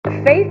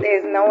faith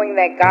is knowing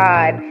that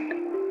God,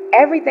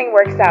 everything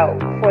works out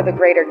for the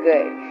greater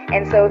good.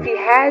 And so if he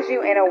has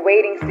you in a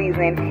waiting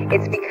season,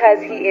 it's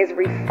because he is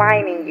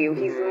refining you.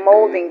 He's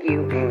molding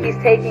you. He's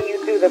taking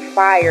you through the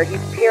fire.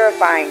 He's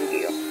purifying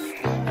you.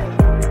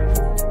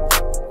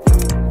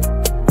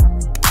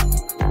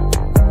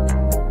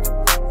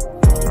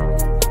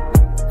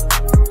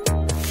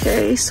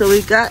 Okay, so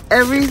we got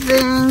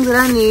everything that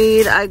I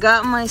need. I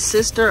got my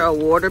sister a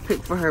water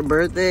pick for her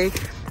birthday.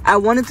 I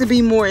wanted to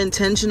be more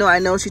intentional. I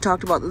know she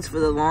talked about this for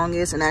the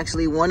longest and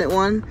actually wanted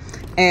one.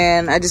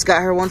 And I just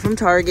got her one from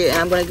Target,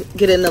 and I'm going to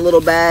get it in a little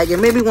bag and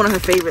maybe one of her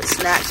favorite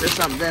snacks or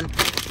something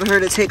for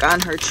her to take on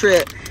her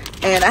trip.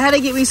 And I had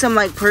to get me some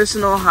like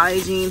personal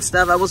hygiene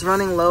stuff. I was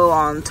running low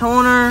on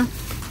toner.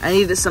 I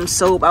needed some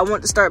soap. I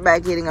want to start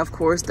back getting, of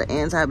course, the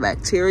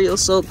antibacterial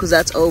soap because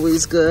that's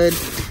always good.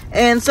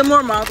 And some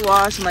more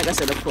mouthwash. And like I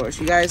said, of course,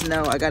 you guys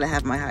know I gotta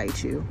have my high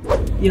chew.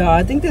 Yo,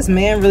 I think this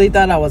man really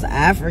thought I was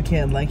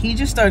African. Like, he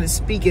just started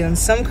speaking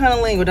some kind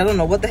of language. I don't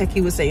know what the heck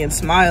he was saying,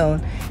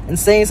 smiling and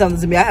saying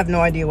something to me. I have no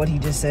idea what he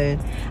just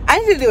said. I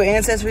need to do an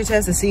ancestry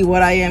test to see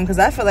what I am because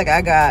I feel like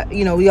I got,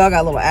 you know, we all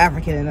got a little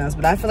African in us,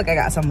 but I feel like I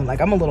got something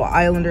like I'm a little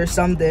islander or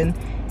something.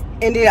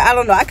 And then, I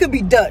don't know, I could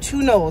be Dutch.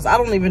 Who knows? I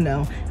don't even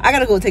know. I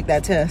gotta go take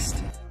that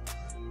test.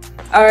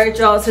 All right,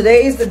 y'all,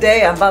 today is the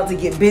day. I'm about to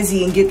get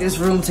busy and get this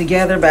room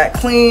together, back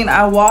clean.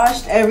 I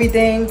washed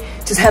everything,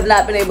 just have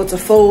not been able to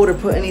fold or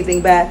put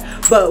anything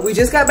back. But we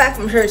just got back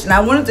from church and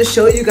I wanted to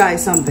show you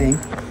guys something.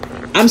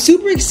 I'm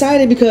super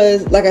excited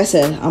because, like I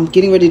said, I'm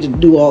getting ready to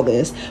do all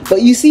this.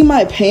 But you see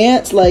my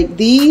pants, like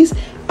these,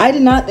 I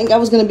did not think I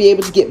was going to be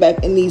able to get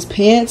back in these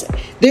pants.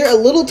 They're a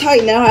little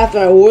tight now after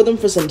I wore them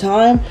for some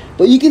time,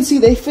 but you can see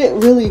they fit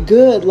really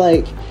good.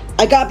 Like,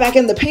 I got back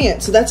in the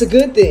pants, so that's a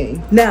good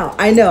thing. Now,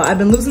 I know I've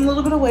been losing a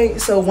little bit of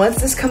weight, so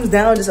once this comes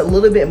down just a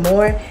little bit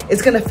more,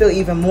 it's gonna feel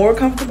even more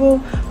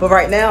comfortable. But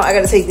right now, I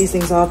gotta take these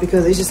things off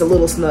because it's just a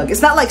little snug.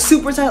 It's not like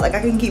super tight, like I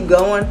can keep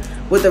going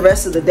with the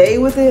rest of the day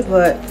with it,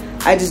 but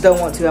I just don't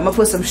want to. I'm gonna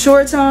put some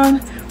shorts on,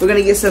 we're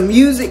gonna get some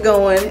music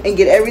going and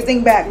get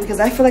everything back because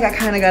I feel like I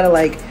kinda gotta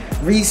like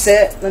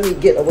reset. Let me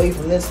get away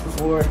from this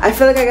before. I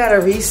feel like I gotta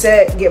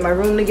reset, get my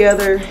room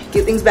together,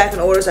 get things back in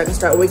order so I can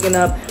start waking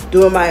up,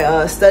 doing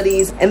my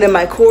studies, and then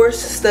my course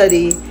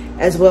study,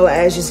 as well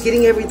as just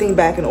getting everything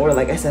back in order.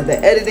 Like I said, the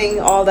editing,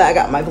 all that. I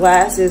got my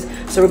glasses.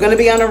 So we're gonna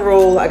be on a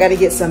roll. I gotta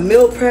get some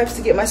meal preps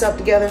to get myself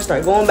together,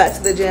 start going back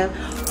to the gym.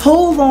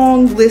 Whole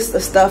long list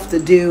of stuff to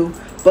do.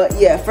 But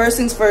yeah, first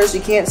things first,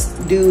 you can't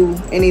do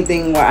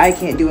anything where I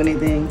can't do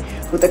anything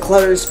with the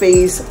cluttered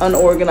space,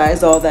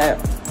 unorganized, all that.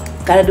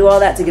 Gotta do all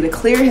that to get a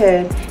clear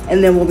head,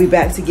 and then we'll be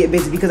back to get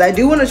busy because I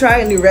do want to try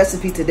a new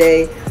recipe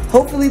today.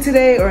 Hopefully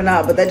today or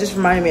not, but that just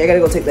reminded me I gotta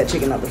go take that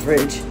chicken out the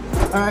fridge.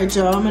 All right,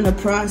 y'all, I'm in the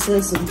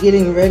process of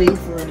getting ready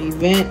for an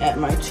event at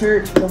my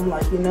church. But I'm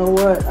like, you know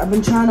what? I've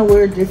been trying to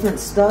wear different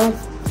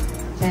stuff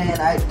and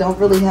I don't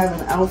really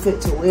have an outfit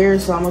to wear,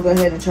 so I'm gonna go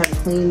ahead and try to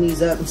clean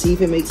these up and see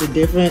if it makes a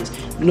difference.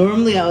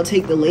 Normally I'll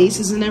take the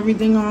laces and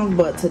everything off,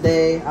 but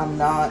today I'm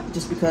not,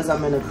 just because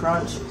I'm in a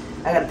crunch.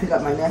 I gotta pick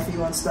up my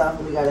nephew and stuff,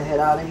 and we gotta head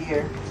out of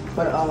here.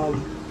 But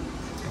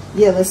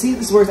yeah, let's see if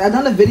this works. I've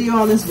done a video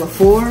on this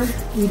before.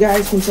 You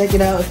guys can check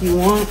it out if you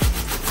want.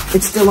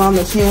 It's still on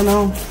the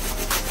channel.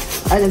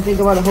 I didn't think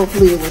about it.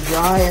 Hopefully it would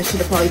dry. I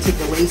should have probably took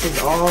the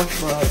laces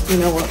off, but you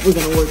know what? We're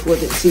gonna work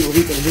with it and see what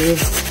we can do.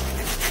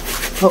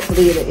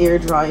 Hopefully it'll air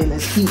dry in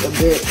this heat a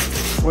bit,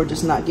 or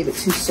just not get it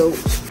too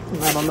soaked.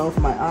 And I don't know if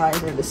my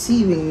eyes are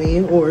deceiving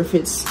me or if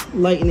it's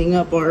lightening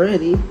up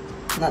already.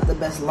 Not the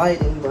best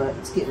lighting, but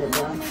it's getting it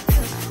done.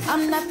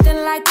 I'm nothing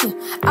like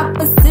you.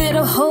 Opposite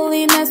of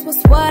holiness was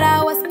what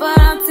I was, but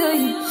until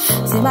you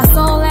see my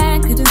soul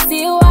and couldn't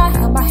see why.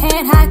 Held my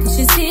head high, cause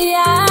you see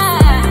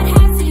I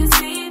hate till you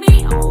see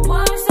me on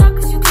one shot,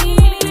 cause you keep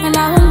me. And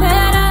now I'm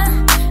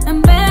better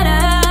and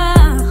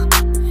better.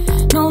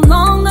 No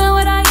longer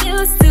what I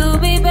used to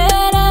be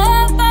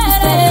better,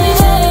 better.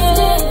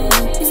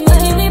 It's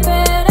making me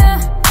better.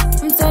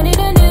 I'm turning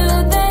a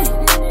new thing.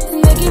 It's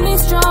making me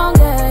stronger.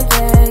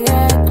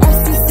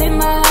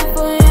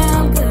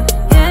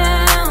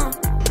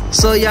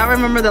 So y'all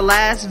remember the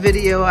last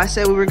video I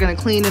said we were gonna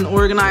clean and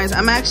organize.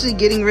 I'm actually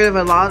getting rid of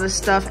a lot of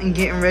stuff and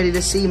getting ready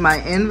to see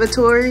my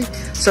inventory.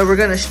 So we're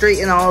gonna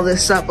straighten all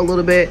this up a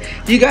little bit.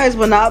 You guys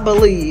will not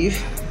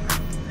believe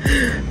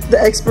the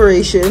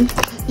expiration.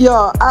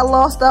 Y'all, I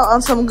lost out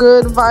on some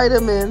good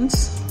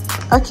vitamins.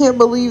 I can't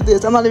believe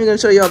this. I'm not even gonna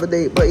show y'all the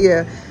date, but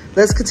yeah.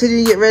 Let's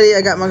continue to get ready.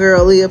 I got my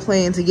girl Leah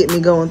playing to get me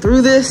going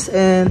through this,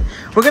 and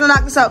we're gonna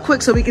knock this out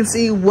quick so we can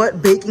see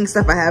what baking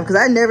stuff I have, because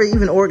I never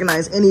even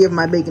organized any of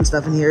my baking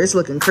stuff in here. It's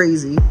looking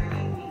crazy.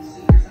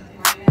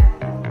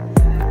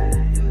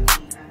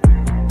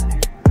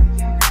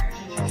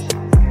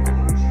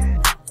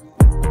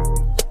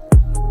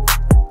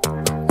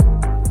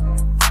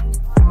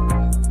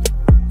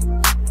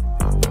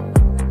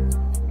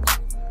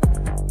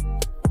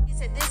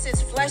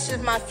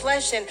 Of my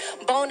flesh and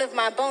bone of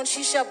my bone,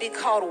 she shall be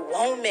called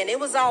woman. It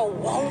was all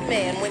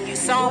woman when you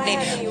saw me.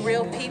 Any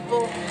real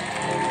people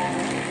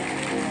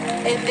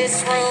in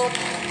this room?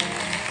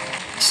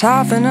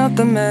 Soften up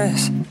the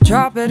mess,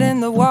 drop it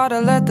in the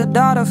water, let the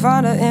daughter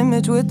find her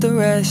image with the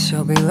rest.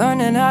 She'll be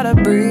learning how to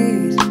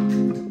breathe,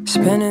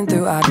 spinning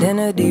through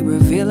identity,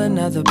 reveal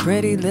another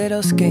pretty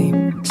little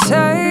scheme.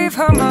 Save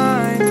her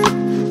mind,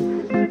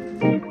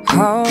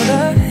 hold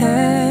her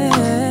hand,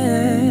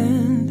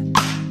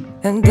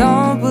 and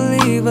don't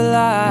believe a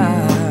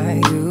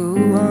lie,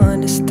 you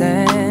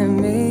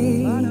understand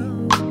me.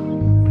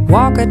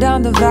 Walk her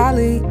down the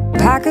valley,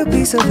 pack a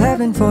piece of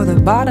heaven for the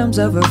bottoms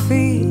of her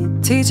feet.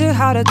 Teach her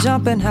how to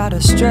jump and how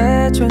to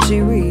stretch when she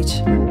reach,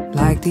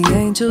 like the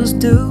angels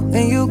do,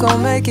 and you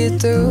gon' make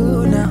it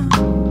through now.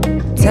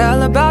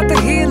 Tell about the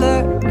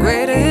healer,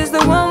 greater is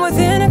the one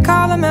within and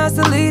call him as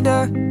the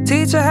leader.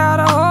 Teach her how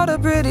to hold a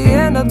pretty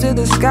hand up to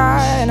the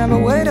sky, and I'ma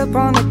wait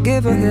upon the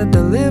giver, he'll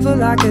deliver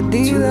like a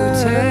dealer.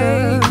 To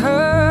take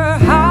her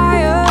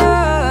higher,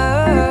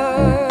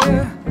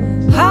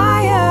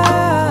 higher,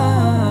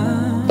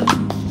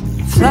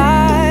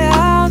 fly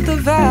out the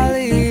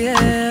valley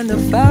and the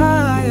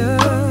fire.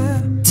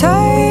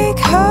 Take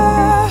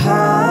her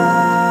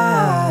higher,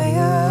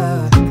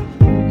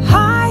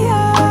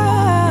 higher,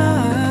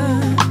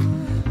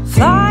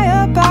 fly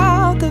up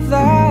out the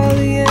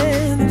valley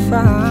and the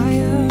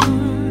fire.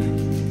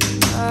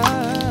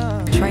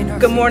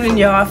 Good morning,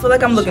 y'all. I feel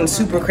like I'm looking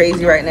super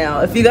crazy right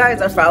now. If you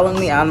guys are following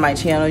me on my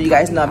channel, you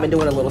guys know I've been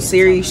doing a little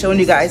series showing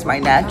you guys my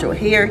natural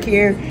hair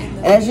care.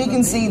 And as you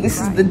can see, this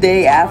is the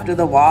day after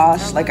the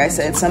wash. Like I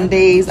said, some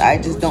days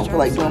I just don't feel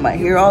like doing my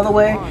hair all the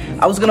way.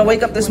 I was gonna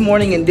wake up this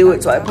morning and do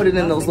it, so I put it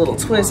in those little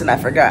twists and I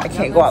forgot. I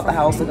can't go out the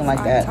house looking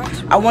like that.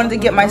 I wanted to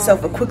get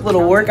myself a quick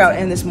little workout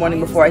in this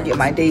morning before I get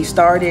my day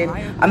started.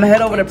 I'm gonna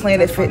head over to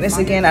Planet Fitness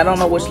again. I don't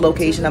know which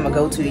location I'm gonna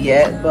go to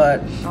yet,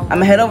 but I'm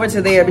gonna head over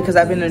to there because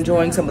I've been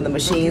enjoying some of the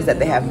machines that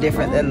they have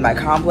different than my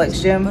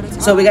complex gym.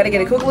 So we gotta get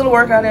a quick little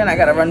workout in. I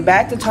gotta run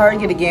back to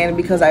Target again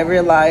because I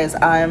realize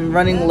I'm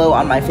running low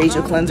on my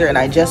facial cleanser and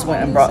I just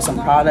went and brought some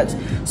products.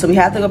 So we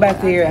have to go back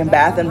there and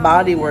Bath and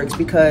Body Works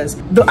because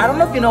I don't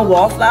know if you know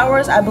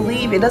Wallflowers. I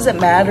believe it doesn't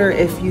matter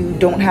if you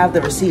don't have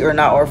the receipt or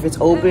not, or if it's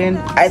open.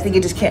 I think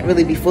it just can't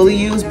really be fully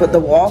used, but the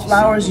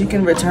Wallflowers, you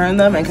can return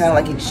them and kind of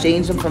like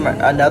exchange them from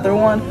another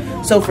one.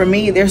 So for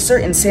me, there's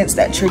certain scents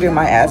that trigger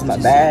my asthma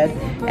bad,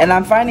 and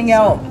I'm finding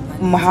out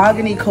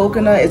mahogany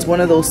coconut is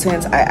one of those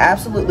scents. I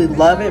absolutely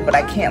love it, but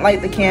I can't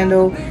light the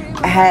candle.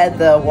 I had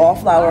the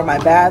Wallflower in my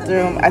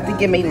bathroom. I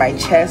think it made my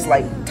chest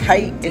like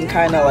tight and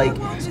kind of like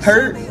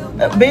hurt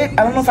a bit.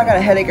 I don't know if I got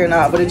a headache or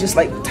not, but it just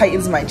like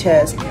tightens my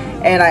chest.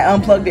 And I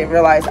unplugged it and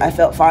realized I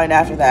felt fine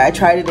after that. I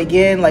tried it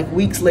again like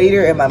weeks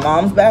later in my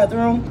mom's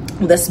bathroom.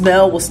 The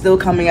smell was still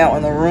coming out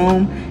in the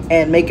room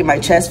and making my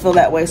chest feel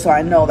that way. So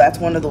I know that's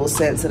one of those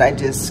scents that I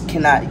just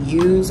cannot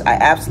use. I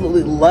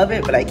absolutely love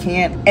it, but I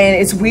can't. And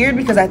it's weird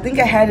because I think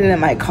I had it in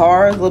my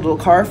car, the little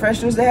car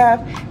fresheners they have,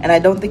 and I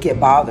don't think it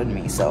bothered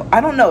me. So I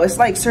don't know, it's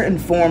like certain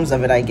forms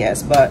of it, I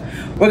guess. But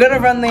we're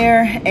gonna run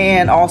there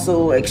and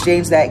also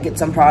exchange that, get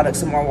some products,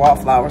 some more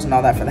Wallflowers and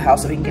all that for the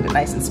house so we can get it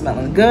nice and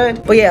smelling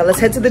good. But yeah, let's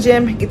head to the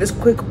gym, get this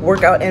quick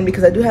workout in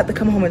because I do have to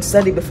come home and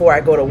study before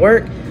I go to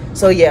work.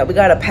 So yeah, we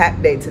got a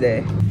packed day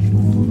today.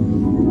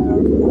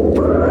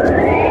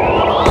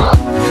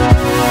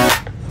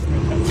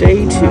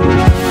 Day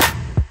 2.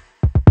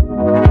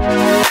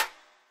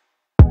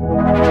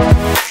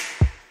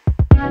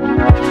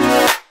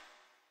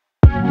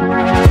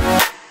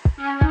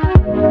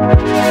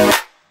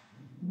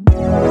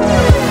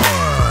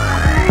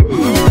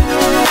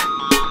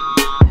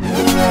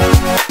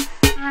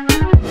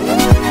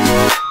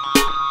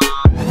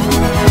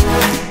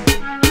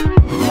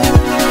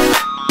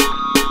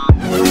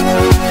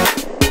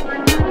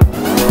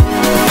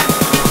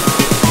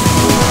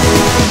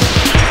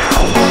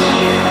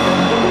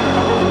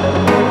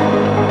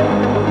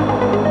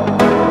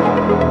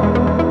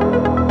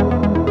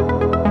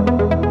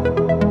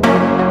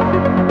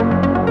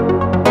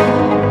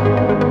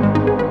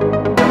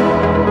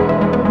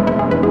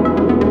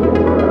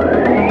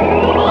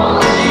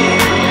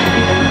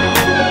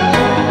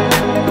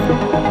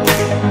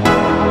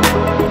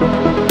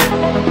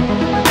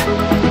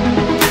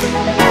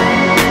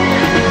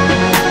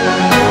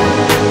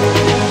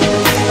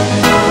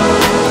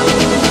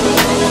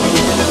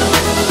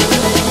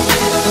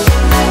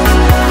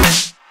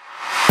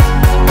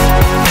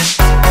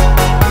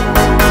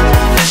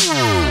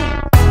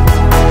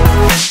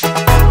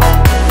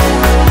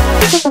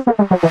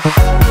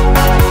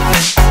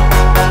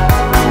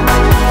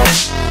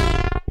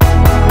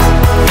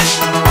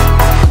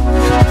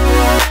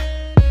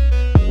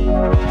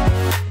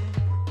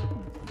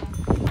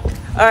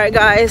 Alright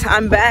guys,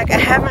 I'm back. I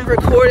haven't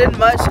recorded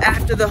much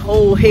after the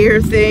whole hair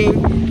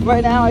thing.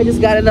 Right now I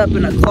just got it up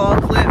in a claw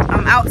clip.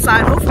 I'm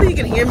outside. Hopefully you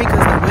can hear me because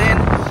of the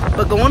wind.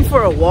 But going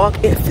for a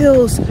walk, it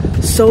feels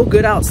so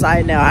good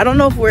outside now. I don't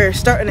know if we're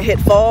starting to hit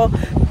fall.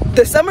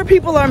 The summer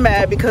people are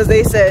mad because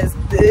they says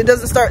it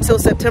doesn't start till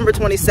September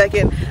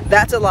 22nd.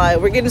 That's a lie.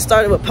 We're getting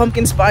started with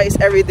pumpkin spice,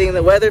 everything.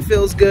 The weather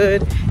feels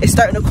good. It's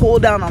starting to cool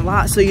down a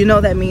lot, so you know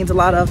that means a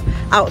lot of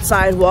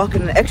outside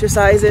walking and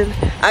exercising.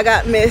 I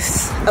got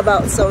Miss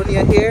About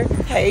Sonia here.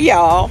 Hey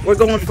y'all. We're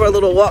going for a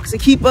little walk to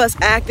keep us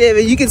active,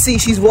 and you can see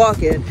she's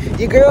walking.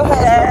 Your girl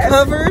has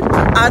recovered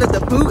out of the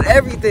boot,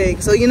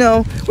 everything. So you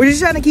know, we're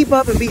just trying to keep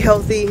up and be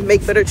healthy,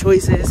 make better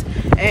choices.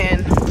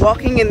 And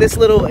walking in this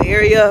little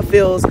area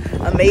feels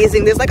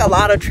amazing. There's like a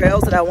lot of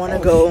trails that I want to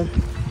go.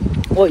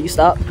 Well, you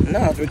stop?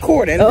 No, it's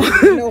recording. Oh.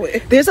 You know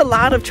it. There's a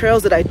lot of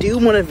trails that I do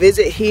want to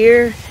visit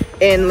here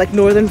in like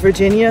Northern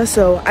Virginia.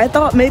 So I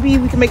thought maybe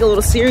we can make a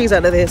little series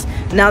out of this.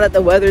 Now that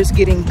the weather's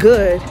getting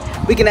good,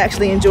 we can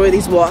actually enjoy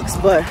these walks.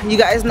 But you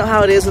guys know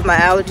how it is with my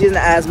allergies and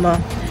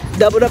asthma.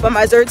 Doubled up on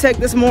my Zyrtec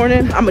this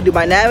morning. I'm gonna do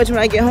my Navage when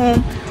I get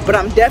home. But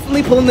I'm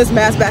definitely pulling this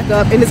mask back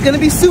up, and it's gonna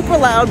be super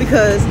loud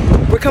because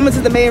we're coming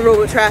to the main road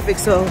with traffic,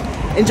 so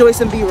enjoy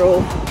some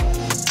B-roll.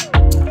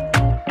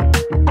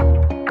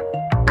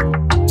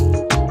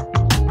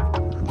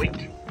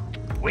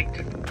 Wait.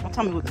 Don't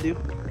tell me what to do.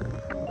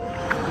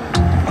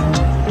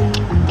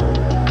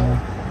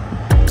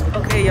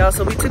 Okay, y'all,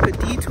 so we took a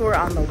detour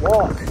on the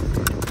walk.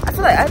 I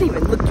feel like I didn't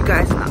even look you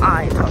guys in the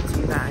eye and talk to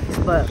you guys,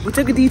 but we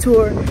took a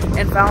detour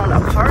and found a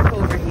park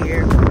over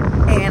here,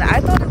 and I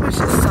thought it was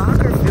just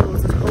soccer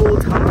fields this whole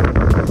time,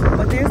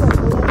 but there's a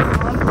whole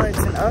complex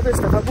and other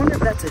stuff. I wonder if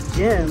that's a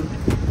gym,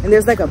 and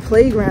there's like a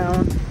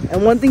playground.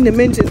 And one thing to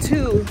mention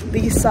too,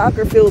 these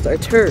soccer fields are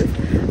turf.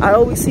 I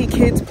always see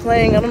kids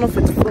playing, I don't know if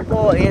it's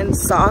football and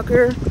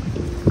soccer,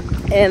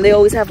 and they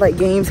always have like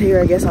games here,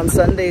 I guess on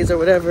Sundays or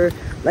whatever,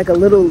 like a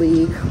little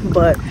league.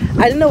 But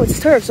I didn't know it's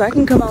turf, so I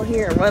can come out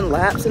here and run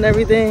laps and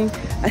everything.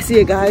 I see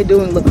a guy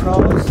doing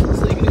lacrosse,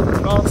 so you can do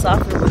lacrosse,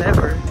 soccer,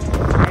 whatever.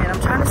 And I'm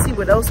trying to see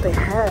what else they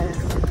have.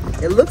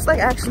 It looks like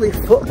actually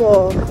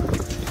football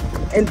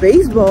and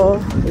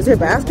baseball. Is there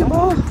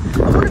basketball?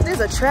 I wonder if there's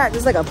a track.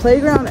 There's like a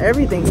playground,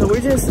 everything. So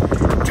we're just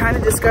trying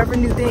to discover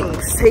new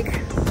things.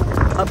 Take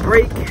a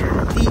break,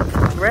 deep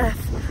breath,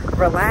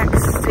 relax,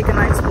 take a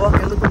nice walk,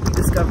 and look what we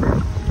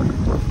discovered.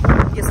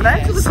 Yeah, so that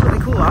actually looks really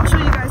cool. I'll show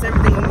you guys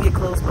everything when we get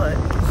close, but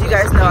you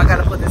guys know I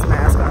gotta put this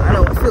mask on. I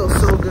know it feels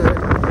so good.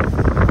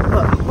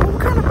 But what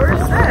kind of bird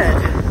is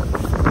that?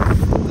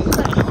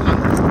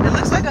 It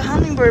looks like a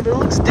hummingbird, but it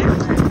looks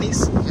different.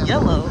 He's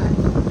yellow.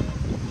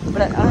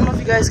 But I don't know if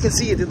you guys can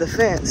see it through the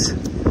fence. It's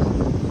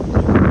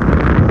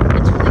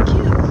really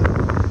cute.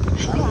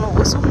 I don't know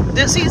what's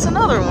one. See, it's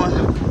another one.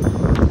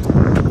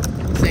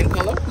 Same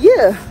color?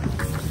 Yeah.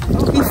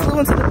 He flew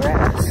into the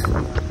grass.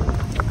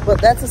 But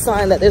that's a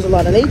sign that there's a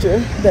lot of nature.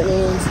 That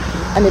means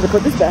I need to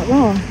put this back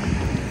on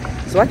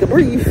so I can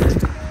breathe.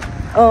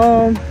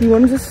 You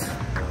want to just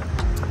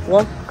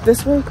walk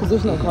this way? Because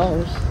there's no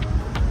cars.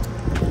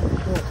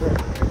 Okay.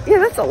 Yeah,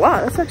 that's a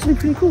lot. That's actually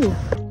pretty cool.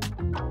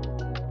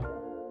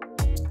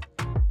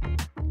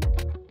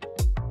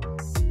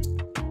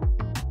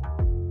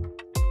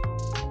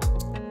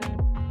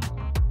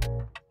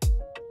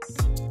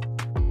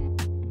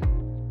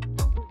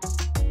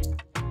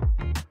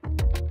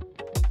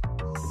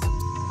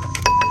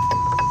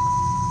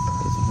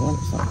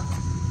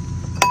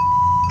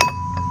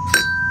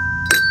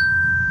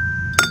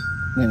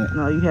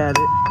 No, you had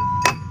it.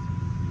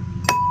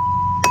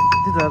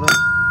 Do the other.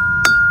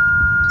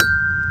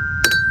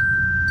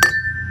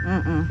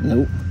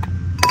 Nope.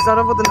 Start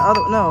off with the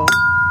other. No.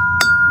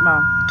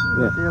 Ma,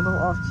 What? you're a little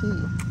off key.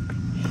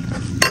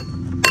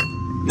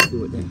 You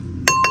do it then.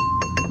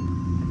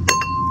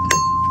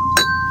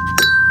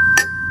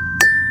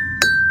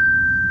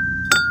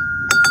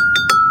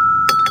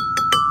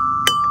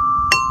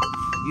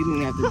 You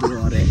didn't have to do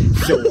all that.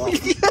 Show off.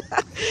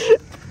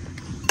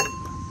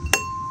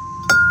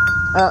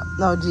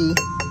 No, G.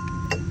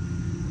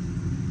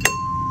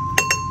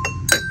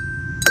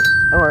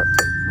 Or,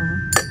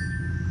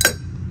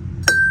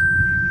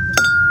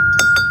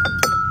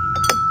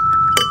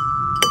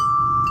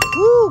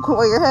 Woo,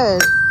 cool your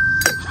head.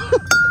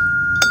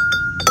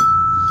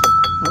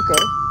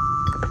 Okay.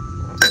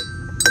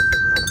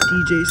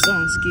 DJ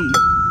Sonsky.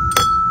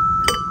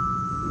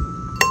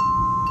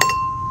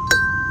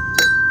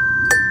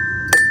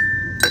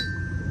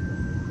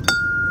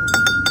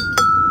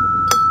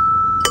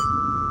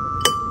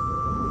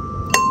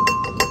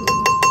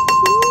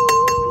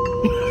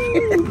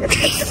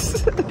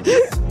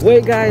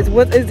 Wait, guys,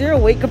 what is there a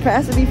weight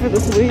capacity for the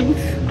swings?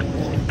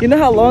 You know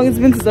how long it's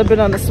been since I've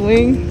been on a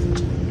swing?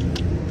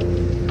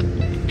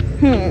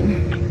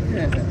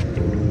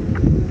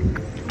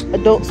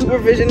 Adult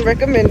supervision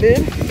recommended.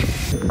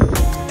 It's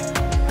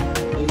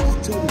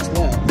 2 to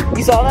 12.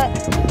 You saw that?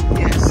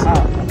 Yes.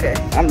 Oh, okay.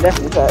 I'm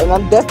definitely fat, and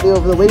I'm definitely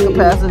over the weight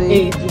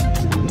capacity.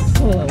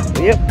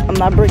 Yep, I'm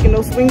not breaking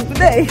those swings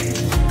today.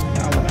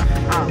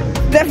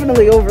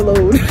 Definitely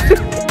overload.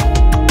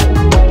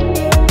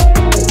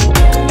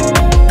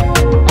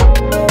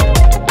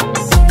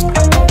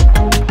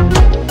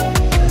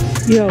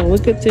 Yo,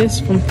 look at this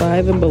from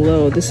 5 and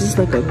below. This is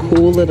like a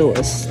cool little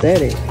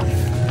aesthetic.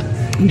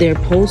 they're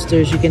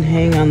posters you can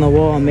hang on the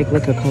wall and make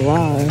like a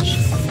collage.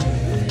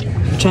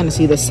 I'm trying to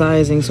see the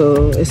sizing.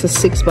 So it's a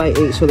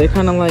 6x8, so they're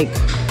kind of like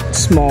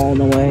small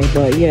in a way,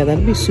 but yeah,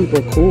 that'd be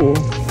super cool.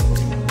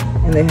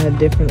 And they had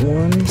different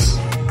ones.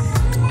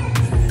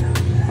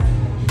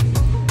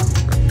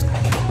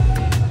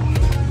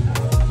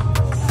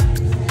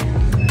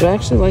 But I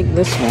actually like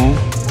this one.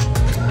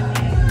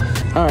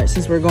 All right,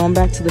 since we're going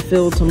back to the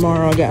field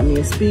tomorrow, I got me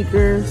a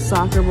speaker,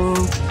 soccer ball,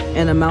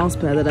 and a mouse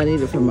pad that I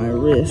needed for my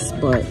wrist.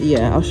 But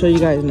yeah, I'll show you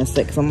guys in a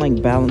sec, because I'm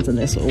like balancing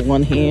this with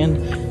one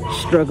hand,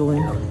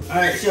 struggling. All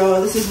right,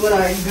 y'all, this is what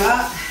I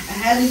got. I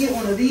had to get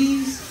one of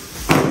these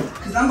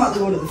because I'm about to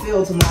go to the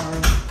field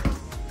tomorrow.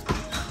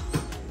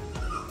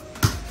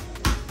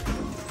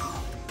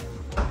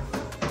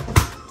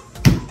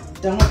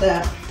 Done with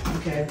that.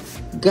 Okay.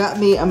 Got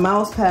me a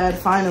mouse pad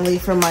finally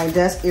for my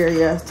desk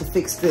area to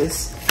fix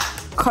this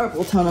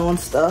carpal tunnel and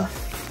stuff.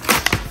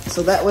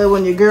 So that way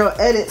when your girl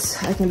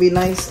edits, I can be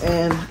nice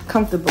and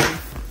comfortable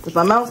with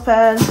my mouse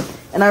pad.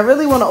 And I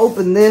really want to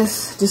open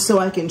this just so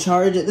I can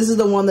charge it. This is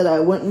the one that I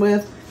went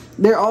with.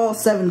 They're all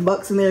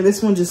 $7 in there.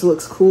 This one just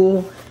looks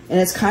cool. And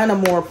it's kind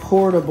of more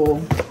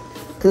portable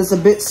because it's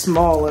a bit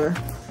smaller.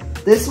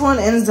 This one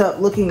ends up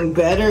looking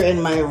better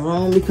in my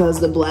room because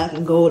the black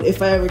and gold,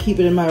 if I ever keep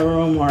it in my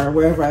room or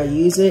wherever I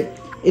use it,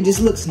 it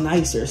just looks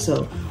nicer.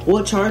 So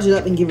we'll charge it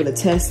up and give it a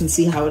test and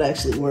see how it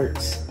actually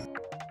works.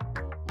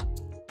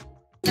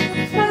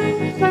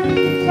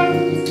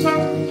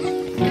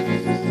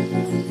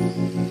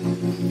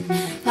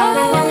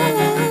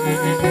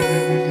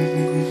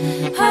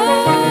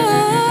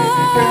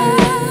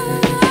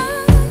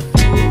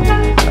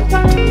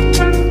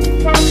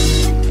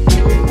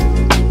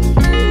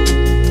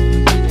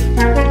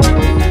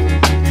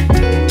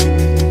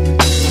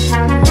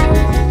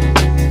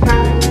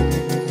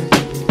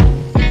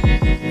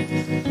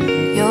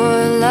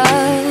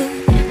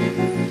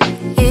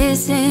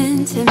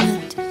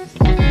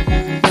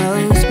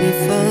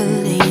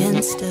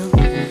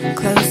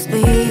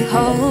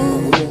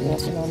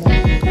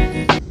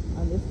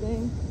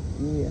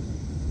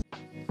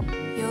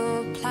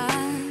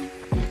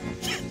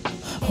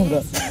 Hold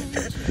up.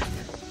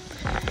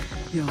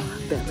 Yo,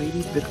 that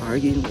lady's been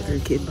arguing with her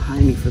kid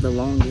behind me for the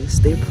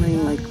longest. They're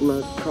playing like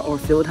or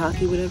field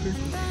hockey, whatever.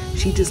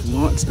 She just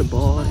launched the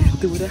ball and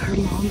threw it at her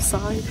mom's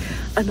side.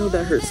 I know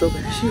that hurt so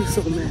bad. She was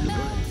so mad,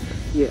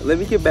 but yeah, let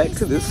me get back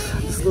to this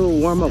little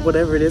warm up,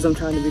 whatever it is I'm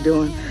trying to be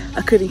doing.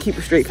 I couldn't keep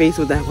a straight face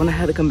with that one. I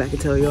had to come back and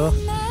tell y'all.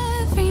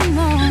 Every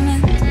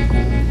moment,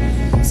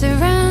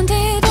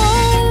 surrounded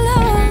all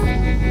alone,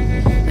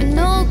 when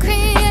no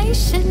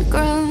creation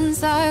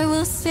groans, I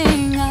will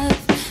sing of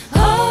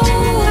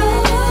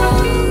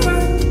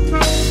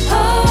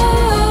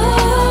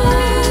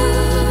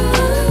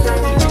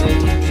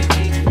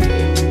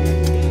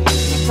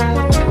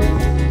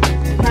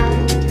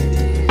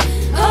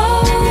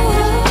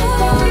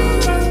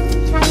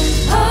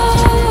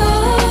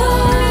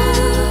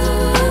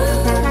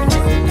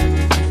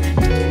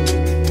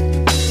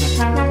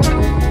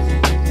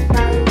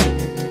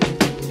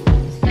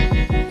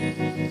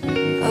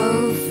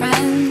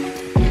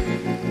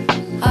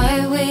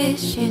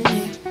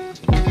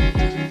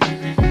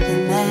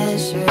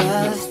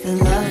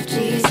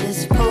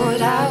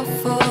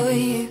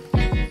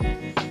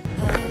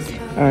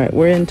Alright,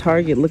 we're in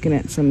Target looking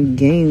at some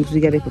games.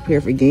 We gotta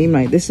prepare for game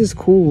night. This is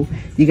cool.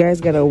 You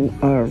guys gotta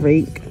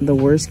rank the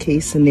worst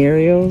case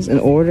scenarios in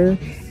order,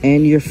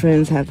 and your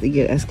friends have to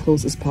get as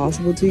close as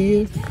possible to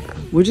you.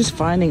 We're just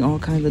finding all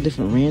kinds of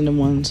different random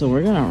ones, so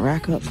we're gonna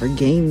rack up for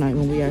game night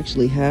when we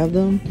actually have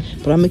them.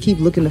 But I'm gonna keep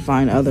looking to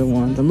find other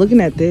ones. I'm looking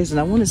at this and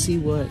I want to see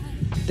what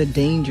the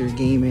danger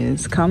game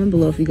is. Comment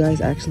below if you guys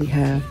actually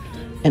have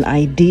an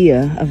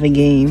idea of a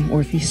game,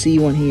 or if you see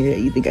one here that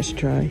you think I should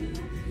try.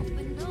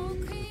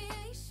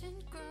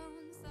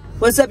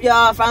 What's up,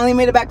 y'all? Finally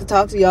made it back to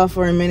talk to y'all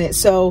for a minute.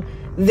 So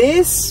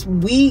this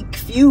week,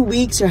 few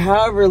weeks, or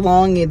however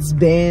long it's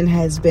been,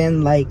 has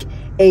been like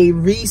a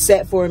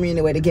reset for me in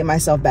a way to get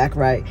myself back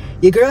right.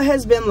 Your girl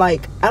has been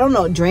like, I don't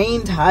know,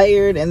 drained,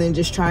 tired, and then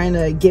just trying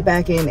to get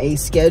back in a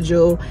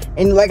schedule.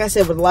 And like I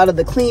said, with a lot of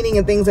the cleaning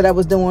and things that I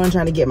was doing,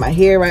 trying to get my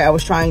hair right, I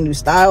was trying new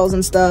styles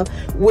and stuff,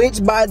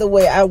 which, by the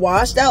way, I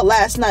washed out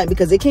last night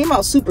because it came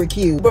out super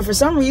cute. But for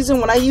some reason,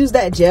 when I use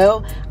that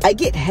gel, I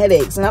get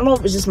headaches. And I don't know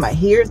if it's just my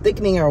hair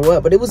thickening or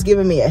what, but it was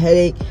giving me a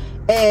headache.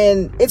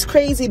 And it's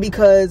crazy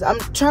because I'm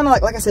trying to,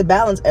 like I said,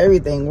 balance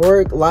everything: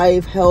 work,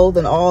 life, health,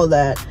 and all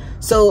that.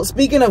 So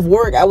speaking of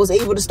work, I was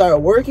able to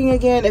start working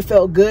again. It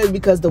felt good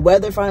because the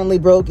weather finally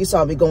broke. You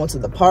saw me going to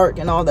the park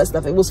and all that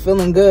stuff. It was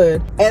feeling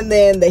good. And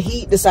then the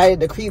heat decided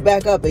to creep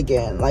back up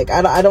again. Like,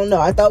 I don't know.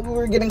 I thought we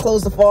were getting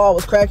close to fall. I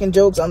was cracking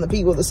jokes on the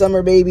people, the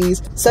summer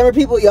babies. Summer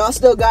people, y'all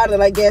still got it,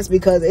 I guess,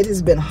 because it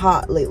has been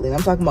hot lately. And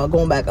I'm talking about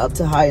going back up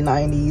to high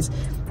 90s.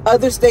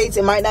 Other states,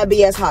 it might not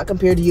be as hot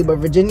compared to you, but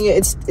Virginia,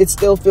 it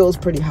still feels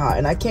pretty hot.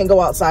 And I can't go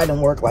outside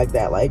and work like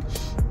that. Like,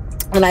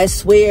 And I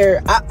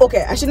swear,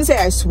 okay, I shouldn't say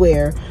I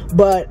swear,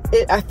 but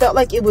I felt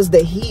like it was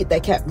the heat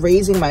that kept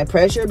raising my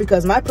pressure,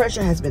 because my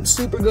pressure has been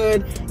super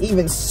good,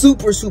 even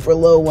super, super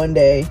low one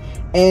day.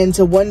 And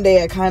to one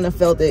day I kind of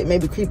felt it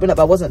maybe creeping up.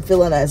 I wasn't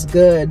feeling as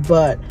good,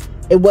 but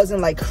it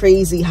wasn't like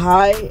crazy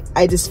high.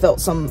 I just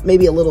felt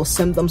maybe a little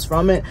symptoms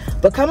from it.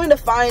 But coming to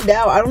find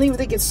out, I don't even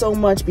think it's so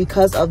much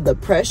because of the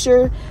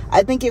pressure.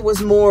 I think it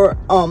was more,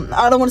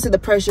 I don't want to say the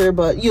pressure,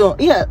 but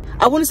yeah,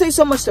 I wouldn't say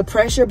so much the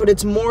pressure, but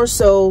it's more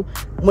so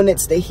when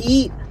it's the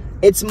heat,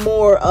 it's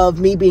more of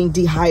me being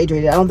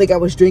dehydrated. I don't think I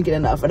was drinking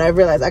enough, and I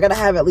realized I gotta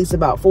have at least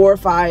about 4 or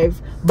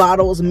 5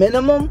 bottles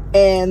minimum,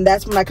 and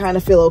that's when I kind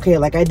of feel okay.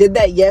 Like I did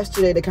that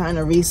yesterday to kind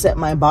of reset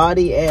my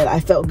body, and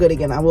I felt good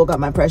again. I woke up,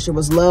 my pressure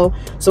was low,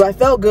 so I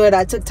felt good.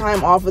 I took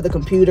time off of the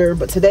computer,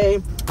 but today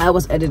I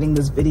was editing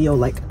this video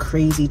like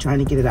crazy trying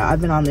to get it out.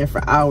 I've been on there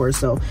for hours,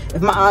 so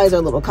if my eyes are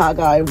a little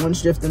cockeyed,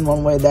 one's drifting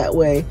one way, that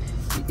way,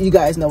 you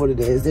guys know what it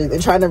is. They're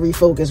trying to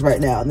refocus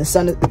right now, and the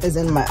sun is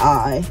in my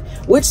eye,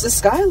 which the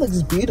sky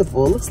looks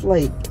beautiful. It looks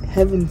like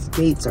heaven's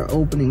gates are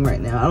opening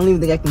right now. I don't even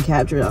think I can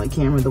capture it on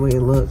camera the way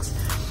it looks.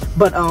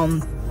 But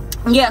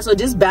yeah, so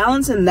just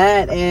balancing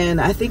that,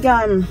 and I think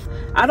I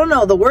don't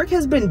know, the work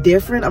has been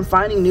different. I'm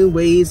finding new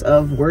ways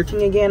of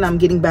working again. I'm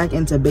getting back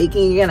into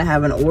baking again. I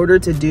have an order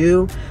to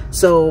do,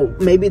 so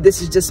maybe this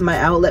is just my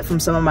outlet from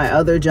some of my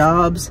other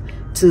jobs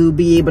to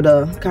be able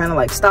to kind of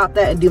like stop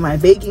that and do my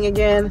baking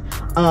again.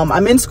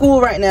 I'm in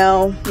school right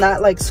now,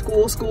 not like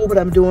school, but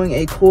I'm doing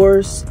a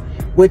course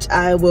which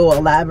I will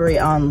elaborate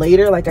on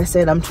later. Like I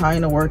said, I'm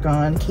trying to work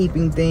on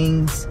keeping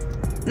things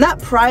not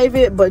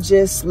private, but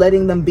just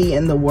letting them be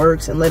in the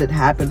works and let it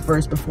happen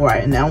first before I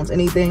announce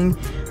anything.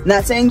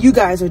 Not saying you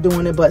guys are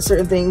doing it, but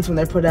certain things when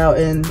they're put out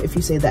in, if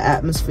you say the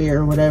atmosphere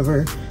or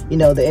whatever, you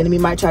know, the enemy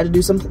might try to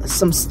do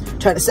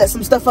try to set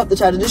some stuff up to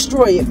try to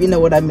destroy it, if you know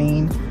what I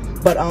mean.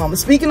 But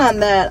speaking on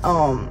that,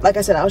 like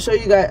I said, I'll tell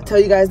you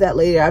guys that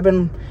later. I've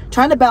been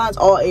trying to balance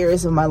all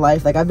areas of my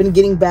life. Like I've been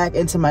getting back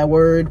into my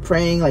word,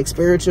 praying, like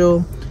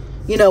spiritual,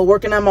 you know,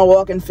 working on my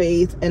walk in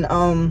faith. And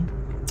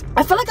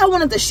I feel like I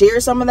wanted to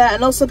share some of that. I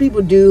know some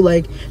people do,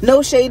 like,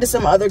 no shade to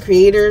some other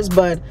creators,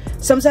 but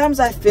sometimes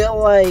I feel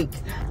like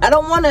I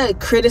don't want to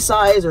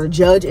criticize or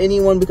judge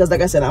anyone, because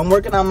like I said, I'm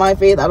working on my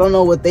faith. I don't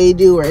know what they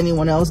do or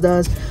anyone else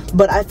does,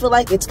 but I feel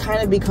like it's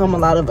kind of become a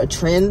lot of a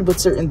trend with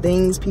certain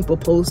things, people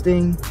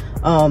posting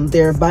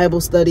their Bible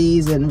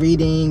studies and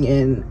reading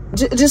and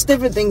just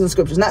different things in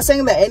scriptures. Not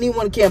saying that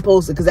anyone can't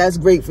post it, because that's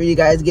great for you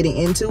guys getting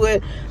into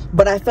it,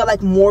 but I feel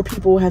like more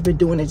people have been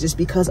doing it just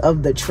because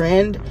of the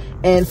trend.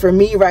 And for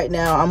me right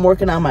now, I'm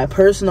working on my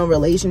personal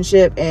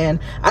relationship, and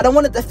I don't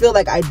want it to feel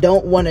like I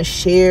don't want to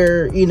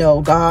share, you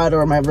know, God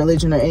or my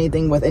religion or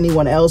anything with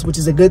anyone else, which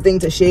is a good thing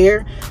to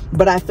share,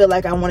 but I feel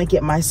like I want to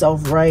get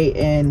myself right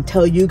and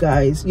tell you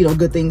guys, you know,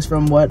 good things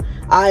from what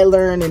I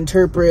learn,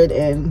 interpret,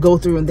 and go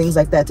through and things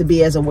like that, to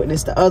be as a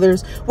witness to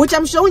others, which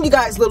I'm showing you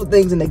guys little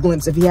things in a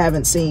glimpse if you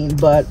haven't seen.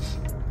 But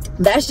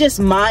that's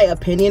just my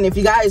opinion. If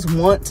you guys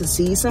want to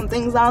see some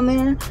things on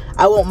there,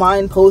 I won't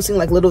mind posting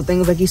like little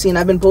things like you've seen.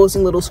 I've been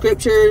posting little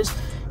scriptures.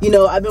 You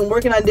know, I've been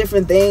working on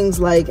different things,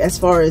 like as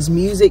far as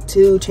music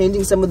too,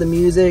 changing some of the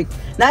music,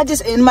 not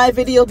just in my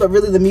video, but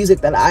really the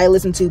music that I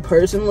listen to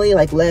personally,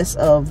 like less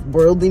of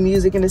worldly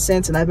music in a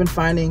sense. And I've been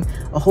finding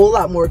a whole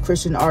lot more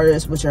Christian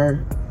artists, which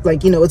are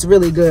like, you know, it's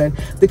really good,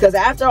 because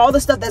after all the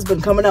stuff that's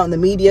been coming out in the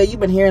media, you've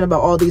been hearing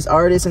about all these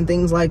artists and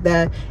things like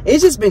that.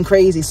 It's just been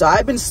crazy. So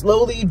I've been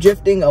slowly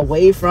drifting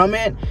away from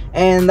it.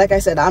 And like I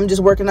said, I'm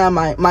just working on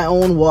my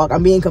own walk.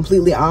 I'm being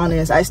completely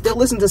honest. I still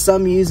listen to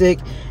some music,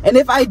 and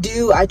if I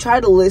do, I try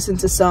to listen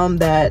to some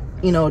that,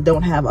 you know,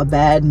 don't have a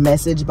bad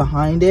message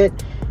behind it.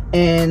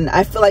 And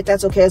I feel like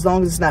that's okay as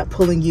long as it's not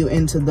pulling you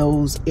into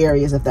those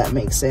areas, if that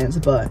makes sense.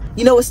 But,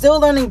 you know, it's still a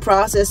learning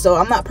process, so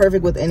I'm not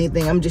perfect with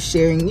anything. I'm just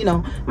sharing, you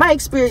know, my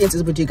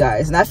experiences with you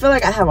guys. And I feel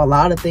like I have a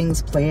lot of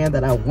things planned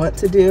that I want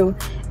to do,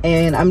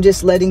 and I'm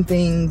just letting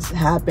things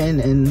happen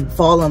and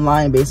fall in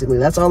line, basically.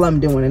 That's all I'm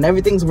doing, and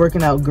everything's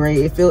working out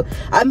great.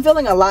 I'm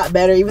feeling a lot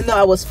better, even though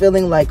I was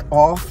feeling like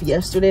off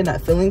yesterday,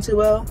 not feeling too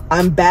well.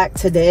 I'm back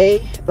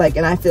today, like,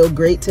 and I feel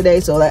great today,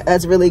 so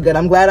that's really good.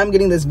 I'm glad I'm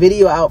getting this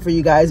video out for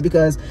you guys,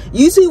 because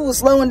YouTube was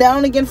slowing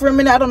down again for a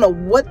minute. I don't know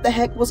what the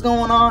heck was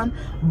going on,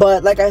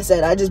 but like I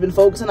said, I just been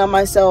focusing on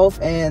myself,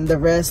 and the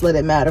rest, let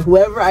it matter.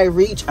 Whoever I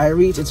reach,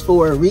 it's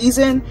for a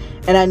reason,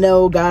 and I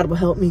know God will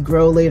help me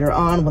grow later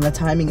on when the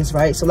timing is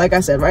right. So like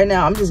I said, right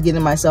now I'm just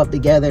getting myself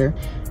together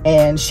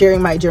and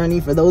sharing my journey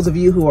for those of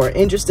you who are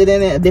interested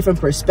in it, a different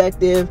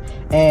perspective.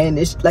 And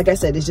it's, like I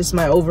said, it's just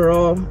my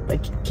overall, I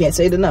can't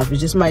say it enough, it's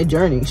just my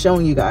journey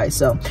showing you guys.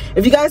 So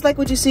if you guys like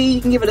what you see,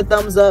 you can give it a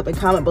thumbs up and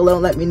comment below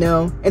and let me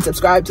know, and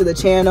subscribe to the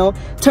channel,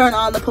 turn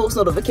on the post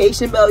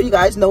notification bell. You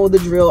guys know the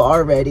drill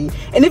already.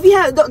 And if you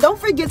have, don't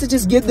forget to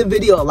just give the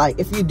video a like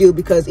if you do,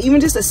 because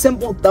even just a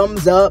simple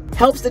thumbs up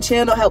helps the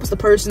channel, helps the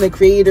person, the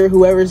creator,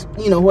 whoever's,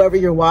 you know, whoever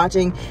you're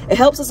watching. It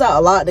helps us out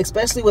a lot, and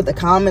especially with the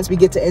comments, we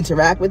get to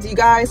interact with you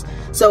guys.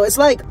 So it's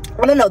like,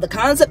 I don't know, the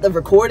concept of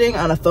recording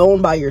on a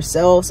phone by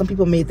yourself, some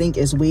people may think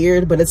is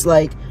weird, but it's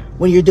like,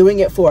 when you're doing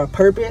it for a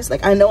purpose.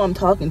 Like, I know I'm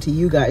talking to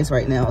you guys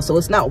right now, so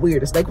it's not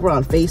weird. It's like we're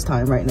on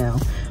FaceTime right now.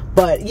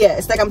 But yeah,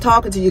 it's like I'm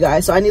talking to you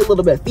guys, so I need a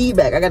little bit of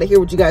feedback. I gotta hear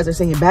what you guys are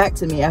saying back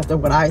to me after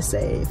what I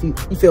say, if you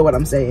feel what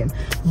I'm saying.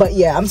 But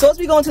yeah, I'm supposed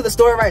to be going to the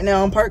store right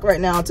now. I'm parked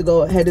right now to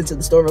go head into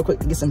the store real quick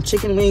to get some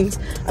chicken wings.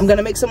 I'm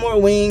gonna make some more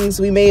wings.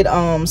 We made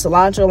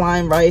cilantro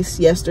lime rice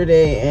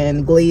yesterday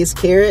and glazed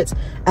carrots.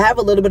 I have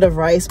a little bit of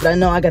rice, but I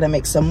know I gotta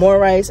make some more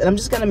rice. And I'm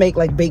just gonna make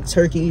like baked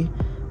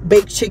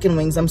chicken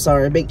wings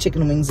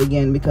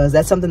again, because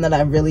that's something that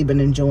I've really been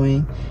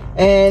enjoying.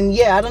 And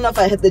yeah, I don't know if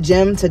I hit the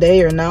gym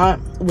today or not.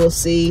 We'll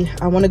see.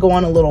 I want to go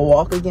on a little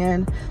walk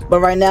again, but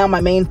right now my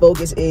main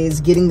focus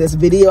is getting this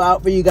video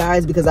out for you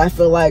guys, because I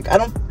feel like I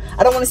don't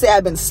want to say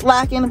I've been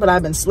slacking, but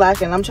I've been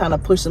slacking. I'm trying to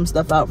push some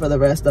stuff out for the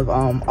rest of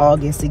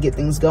August to get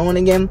things going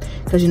again,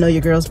 because you know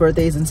your girl's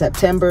birthday is in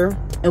September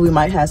and we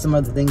might have some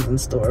other things in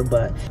store.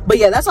 But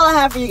yeah, that's all I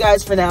have for you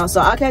guys for now. So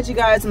I'll catch you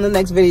guys in the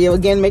next video.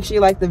 Again, make sure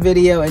you like the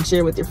video and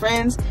share with your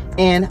friends,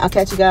 and I'll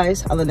catch you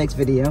guys on the next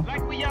video.